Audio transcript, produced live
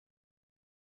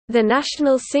The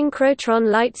National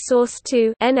Synchrotron Light Source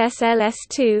II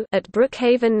 (NSLS-2) at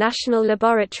Brookhaven National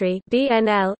Laboratory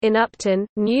 (BNL) in Upton,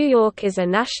 New York is a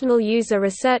national user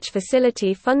research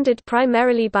facility funded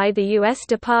primarily by the U.S.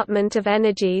 Department of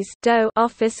Energy's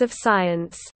Office of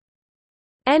Science.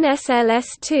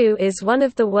 NSLS-2 is one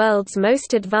of the world's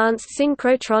most advanced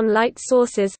synchrotron light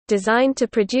sources, designed to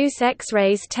produce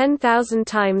X-rays 10,000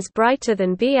 times brighter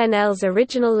than BNL's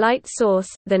original light source,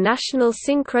 the National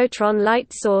Synchrotron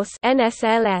Light Source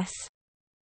 (NSLS).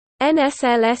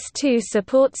 NSLS-2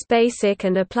 supports basic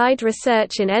and applied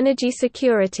research in energy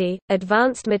security,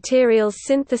 advanced materials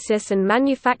synthesis and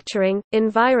manufacturing,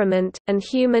 environment, and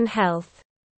human health.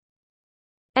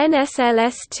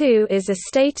 NSLS-2 is a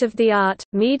state-of-the-art,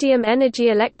 medium-energy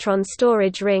electron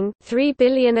storage ring 3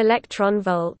 billion electron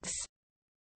volts.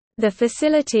 The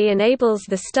facility enables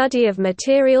the study of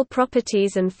material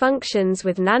properties and functions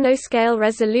with nanoscale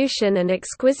resolution and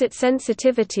exquisite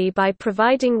sensitivity by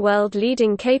providing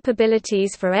world-leading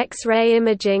capabilities for X-ray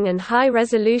imaging and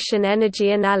high-resolution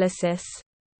energy analysis.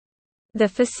 The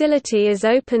facility is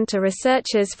open to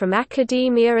researchers from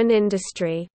academia and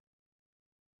industry.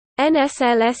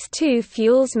 NSLS-2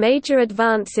 fuels major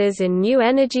advances in new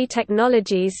energy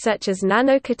technologies such as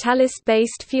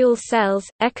nanocatalyst-based fuel cells,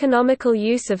 economical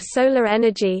use of solar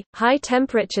energy,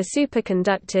 high-temperature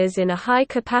superconductors in a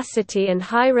high-capacity and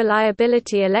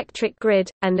high-reliability electric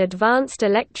grid, and advanced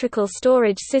electrical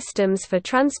storage systems for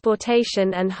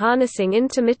transportation and harnessing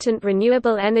intermittent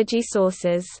renewable energy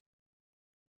sources.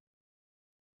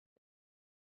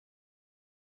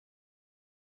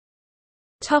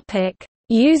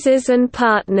 Users and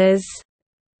partners.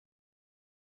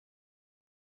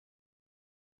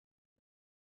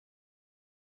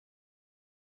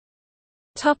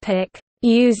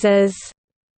 Users.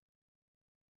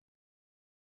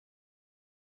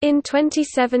 In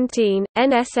 2017,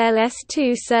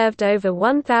 NSLS-2 served over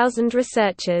 1,000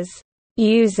 researchers,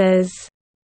 users,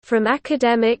 from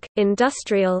academic,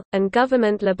 industrial, and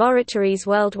government laboratories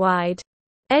worldwide.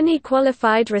 Any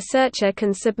qualified researcher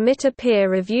can submit a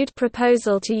peer-reviewed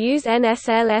proposal to use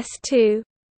NSLS-2.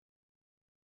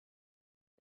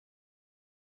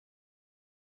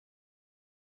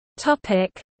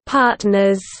 Topic: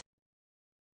 Partners.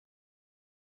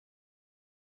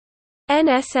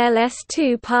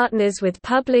 NSLS-2 partners with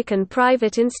public and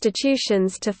private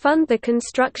institutions to fund the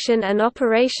construction and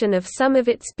operation of some of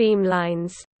its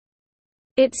beamlines.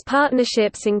 Its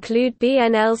partnerships include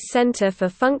BNL's Center for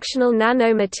Functional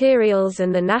Nanomaterials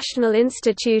and the National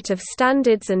Institute of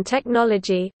Standards and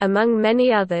Technology, among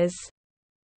many others.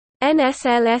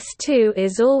 NSLS-2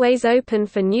 is always open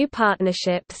for new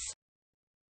partnerships.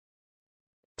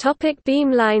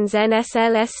 Beamlines.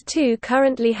 NSLS-2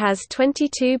 currently has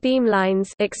 22 beamlines,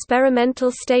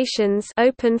 experimental stations,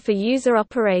 open for user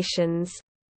operations.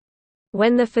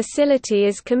 When the facility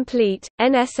is complete,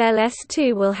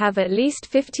 NSLS-2 will have at least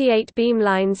 58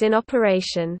 beamlines in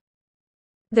operation.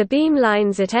 The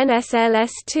beamlines at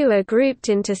NSLS-2 are grouped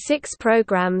into 6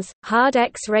 programs: hard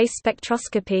X-ray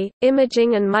spectroscopy,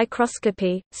 imaging and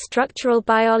microscopy, structural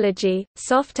biology,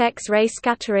 soft X-ray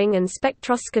scattering and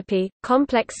spectroscopy,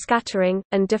 complex scattering,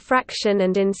 and diffraction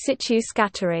and in situ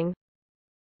scattering.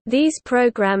 These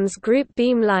programs group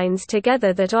beamlines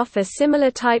together that offer similar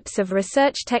types of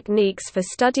research techniques for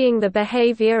studying the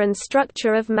behavior and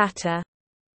structure of matter.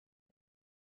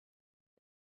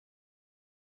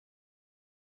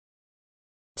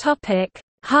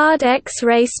 Hard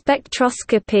X-ray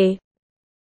spectroscopy.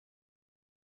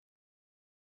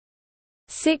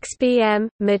 6bm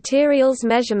materials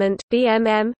measurement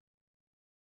 (BMM).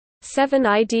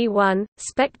 7ID1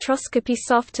 spectroscopy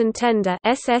soft and tender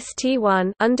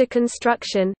 (SST1) under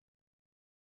construction.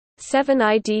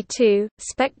 7ID2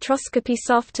 spectroscopy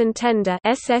soft and tender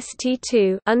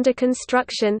 (SST2) under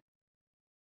construction.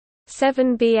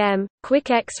 7bm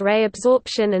quick X-ray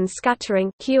absorption and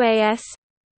scattering (QAS).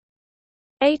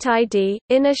 8ID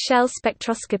inner shell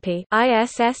spectroscopy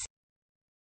 (ISS).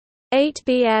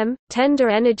 8bm tender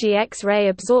energy X-ray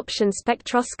absorption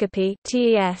spectroscopy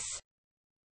 (TES).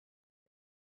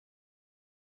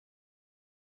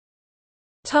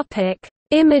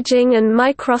 Imaging and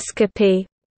microscopy.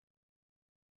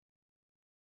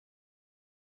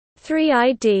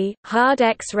 3ID hard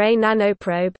X-ray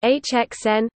nanoprobe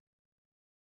 (HXN).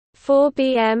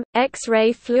 4bm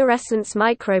X-ray fluorescence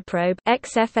microprobe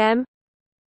 (XFM).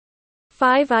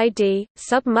 5ID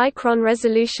submicron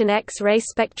resolution X-ray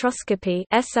spectroscopy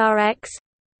 (SRX).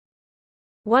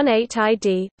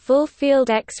 18ID full field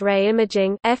X-ray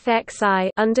imaging (FXI)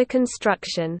 under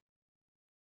construction.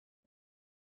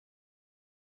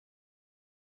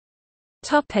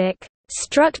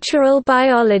 Structural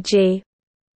biology.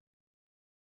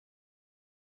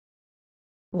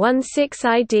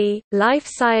 16ID, Life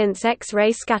Science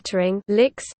X-ray Scattering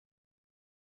 (LIX).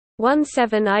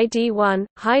 17ID1,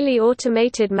 Highly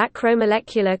Automated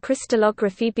Macromolecular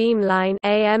Crystallography Beamline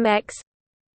 (AMX).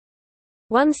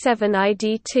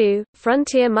 17ID2,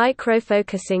 Frontier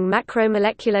Microfocusing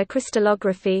Macromolecular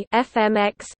Crystallography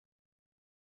 (FMX).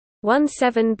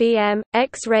 17BM,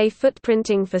 X-ray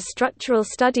Footprinting for Structural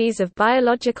Studies of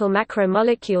Biological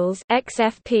Macromolecules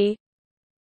 (XFP).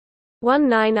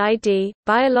 19ID,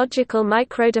 Biological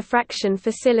Microdiffraction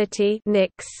Facility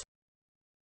 (NICS).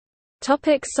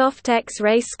 Soft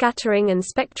X-ray Scattering and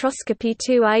Spectroscopy.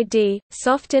 2ID,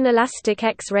 Soft Inelastic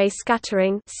X-ray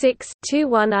Scattering.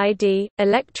 21ID,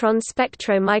 Electron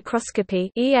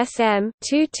Spectromicroscopy (ESM).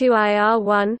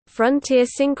 22IR1, Frontier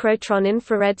Synchrotron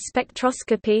Infrared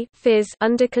Spectroscopy (FIS)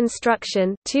 under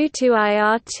construction.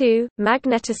 22IR2,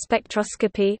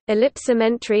 Magnetospectroscopy,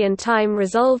 Ellipsometry and Time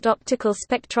Resolved Optical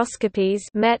Spectroscopies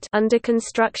 (MET) under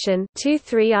construction.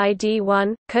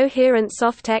 23ID1, Coherent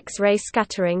Soft X-ray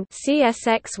Scattering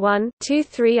CSX1,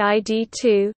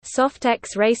 23ID2, Soft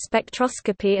X-ray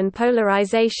Spectroscopy and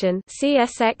Polarization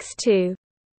CSX2.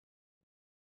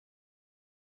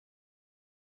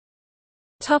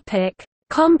 Topic: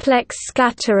 Complex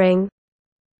scattering.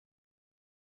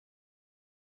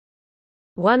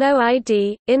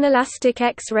 10ID, Inelastic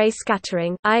X-ray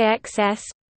Scattering IXS.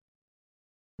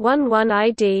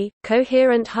 11ID,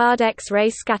 Coherent Hard X-ray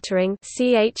Scattering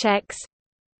CHX.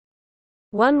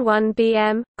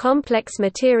 11BM, Complex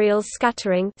Materials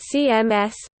Scattering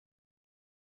CMS.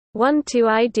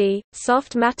 12ID,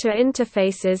 Soft Matter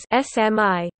Interfaces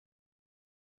SMI.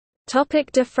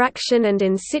 Diffraction and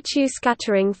in situ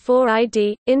scattering.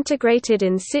 4ID, Integrated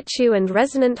in situ and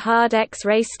resonant hard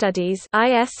X-ray studies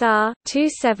ISR.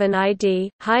 27ID,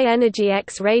 High Energy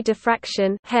X-ray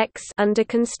Diffraction HEX under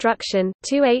construction.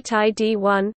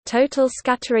 28ID1, Total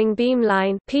Scattering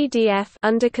Beamline PDF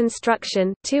under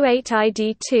construction.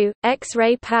 28ID2,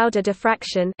 X-ray Powder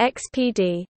Diffraction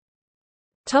XPD.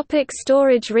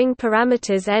 Storage ring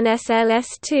parameters.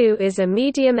 NSLS-2 is a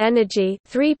medium-energy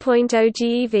 3.0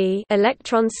 GeV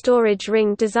electron storage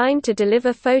ring designed to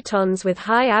deliver photons with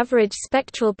high average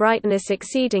spectral brightness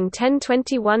exceeding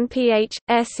 1021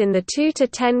 ph/s in the 2 to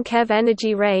 10 keV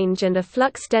energy range and a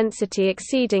flux density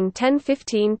exceeding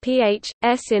 1015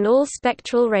 ph/s in all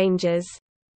spectral ranges.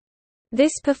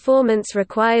 This performance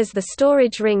requires the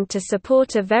storage ring to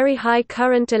support a very high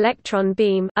current electron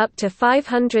beam up to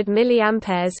 500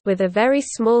 mA with a very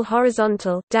small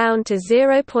horizontal down to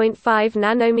 0.5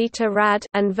 nanometer rad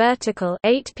and vertical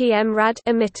 8 pm rad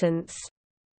emittance.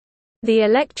 The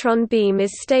electron beam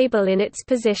is stable in its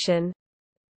position.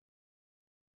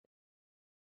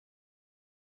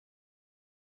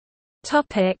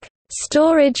 Topic: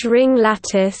 Storage ring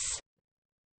lattice.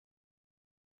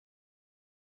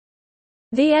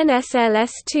 The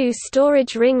NSLS-2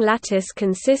 storage ring lattice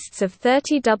consists of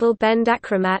 30 double-bend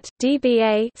achromat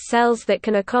 (DBA) cells that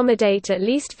can accommodate at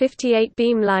least 58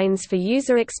 beamlines for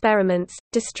user experiments,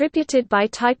 distributed by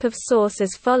type of source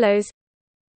as follows: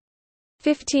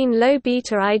 15 low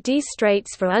beta ID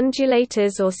straights for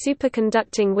undulators or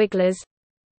superconducting wigglers,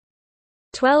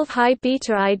 12 high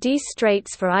beta ID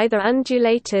straights for either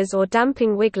undulators or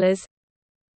damping wigglers,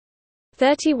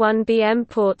 31 BM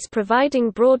ports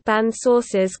providing broadband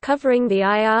sources covering the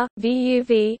IR,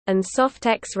 VUV, and soft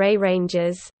X-ray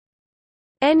ranges.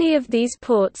 Any of these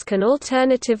ports can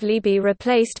alternatively be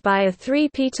replaced by a 3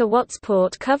 petawatts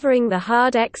port covering the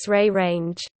hard X-ray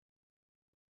range.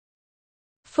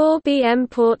 4 BM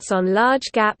ports on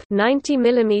large gap 90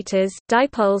 mm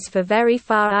dipoles for very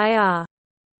far IR.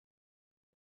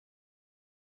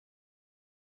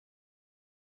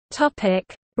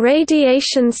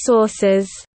 Radiation sources.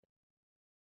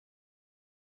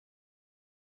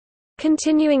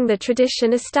 Continuing the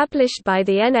tradition established by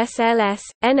the NSLS,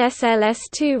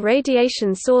 NSLS-2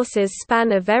 radiation sources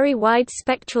span a very wide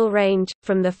spectral range,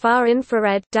 from the far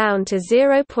infrared down to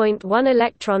 0.1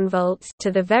 electronvolts to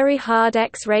the very hard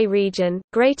X-ray region,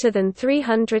 greater than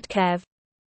 300 keV.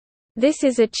 This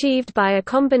is achieved by a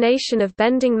combination of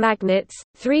bending magnets,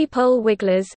 3-pole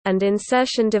wigglers, and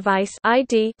insertion device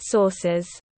 (ID) sources.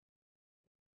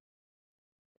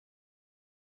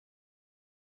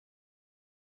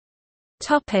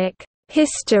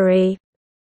 History.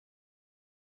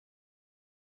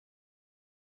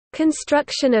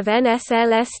 Construction of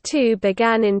NSLS-2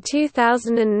 began in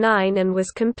 2009 and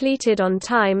was completed on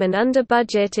time and under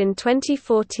budget in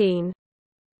 2014.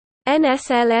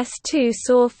 NSLS-2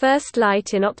 saw first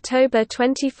light in October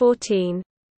 2014.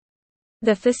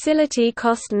 The facility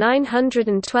cost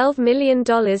 $912 million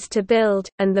to build,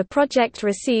 and the project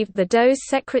received the DOE's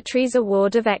Secretary's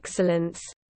Award of Excellence.